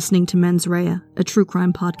you for listening to Mens Rea, a true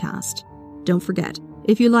crime podcast. Don't forget,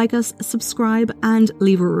 if you like us, subscribe and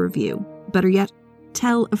leave a review. Better yet,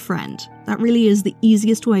 tell a friend. That really is the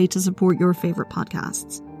easiest way to support your favourite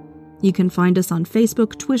podcasts. You can find us on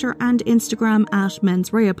Facebook, Twitter and Instagram at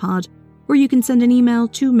Mens Rea Pod, or you can send an email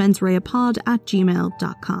to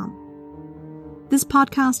mensreapod@gmail.com. This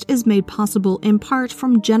podcast is made possible in part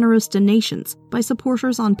from generous donations by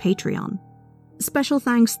supporters on Patreon. Special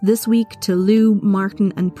thanks this week to Lou,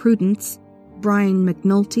 Martin and Prudence, Brian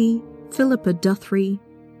McNulty, Philippa Duthry,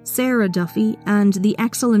 Sarah Duffy, and the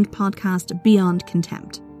excellent podcast Beyond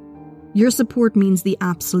Contempt. Your support means the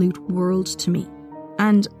absolute world to me,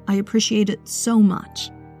 and I appreciate it so much.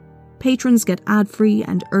 Patrons get ad-free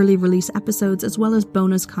and early release episodes as well as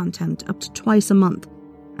bonus content up to twice a month,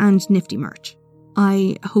 and nifty merch.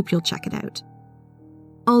 I hope you'll check it out.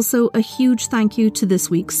 Also, a huge thank you to this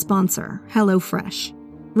week's sponsor, HelloFresh.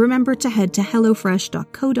 Remember to head to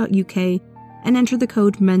hellofresh.co.uk and enter the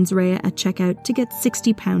code MENSREA at checkout to get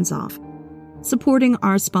 £60 off. Supporting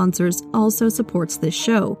our sponsors also supports this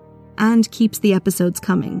show and keeps the episodes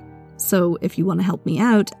coming. So if you want to help me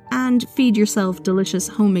out and feed yourself delicious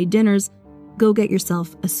homemade dinners, go get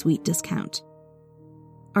yourself a sweet discount.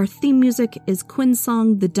 Our theme music is Quinn's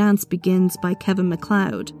song The Dance Begins by Kevin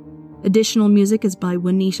MacLeod. Additional music is by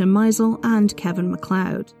Juanita Meisel and Kevin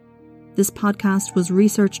MacLeod. This podcast was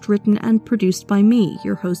researched, written and produced by me,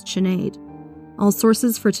 your host Sinead. All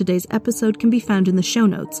sources for today's episode can be found in the show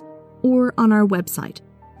notes or on our website,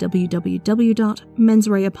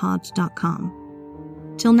 www.mensreapod.com.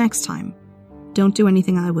 Till next time, don't do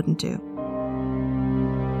anything I wouldn't do.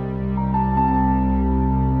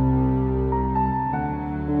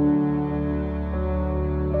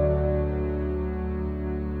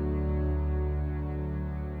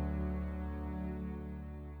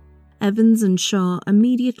 Evans and Shaw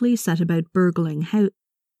immediately set about burgling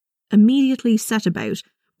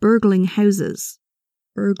houses.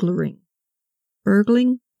 Burgling.